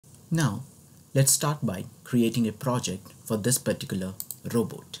Now let's start by creating a project for this particular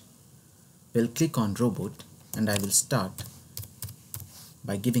robot. We'll click on robot and I will start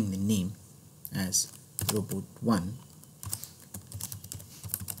by giving the name as robot1,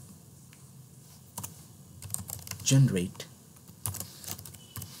 generate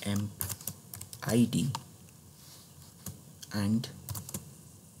emp id and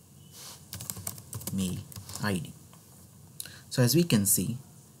mail id. So as we can see,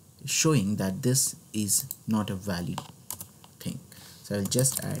 it's showing that this is not a valid thing. So I'll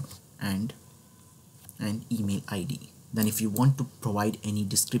just add and email id. Then if you want to provide any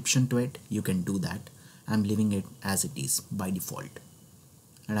description to it, you can do that. I'm leaving it as it is by default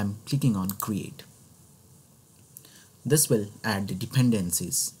and I'm clicking on create. This will add the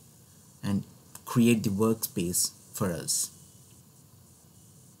dependencies and create the workspace for us.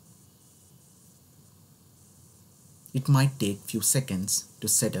 It might take few seconds to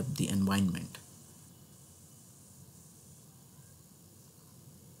set up the environment.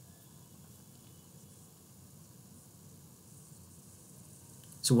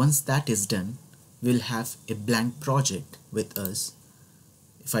 So once that is done, we'll have a blank project with us.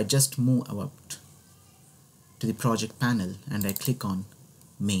 If I just move up to the project panel and I click on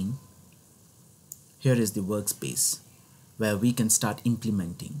main, here is the workspace where we can start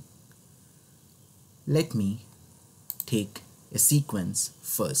implementing. Let me take a sequence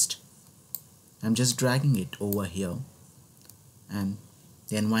first. I'm just dragging it over here and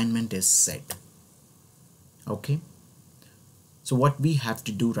the environment is set. Okay. So what we have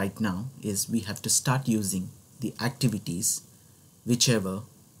to do right now is we have to start using the activities whichever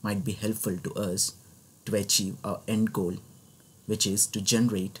might be helpful to us to achieve our end goal, which is to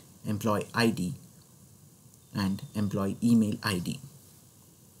generate employee ID and employee email ID.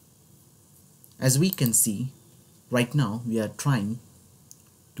 As we can see, right now we are trying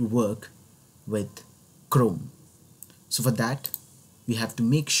to work with Chrome. So for that, we have to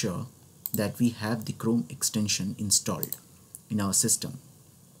make sure that we have the Chrome extension installed in our system.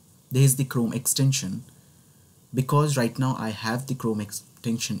 There is the Chrome extension. Because right now I have the Chrome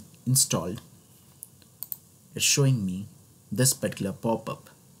extension installed, it's showing me this particular pop-up.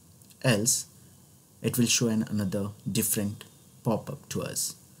 Else it will show another different pop-up to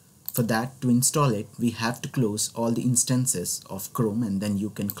us. For that, to install it, we have to close all the instances of Chrome, and then you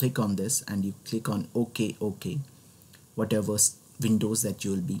can click on this and you click on OK, whatever windows that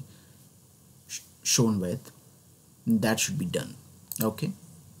you will be shown with, that should be done. Okay.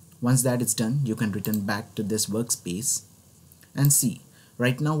 Once that is done, you can return back to this workspace and see.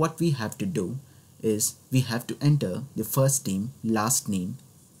 Right now what we have to do is we have to enter the first name, last name,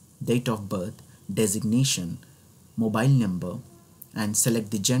 date of birth, designation, mobile number, and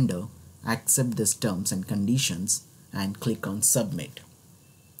select the gender, accept these terms and conditions, and click on submit.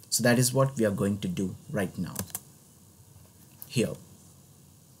 So that is what we are going to do right now here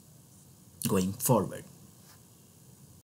going forward.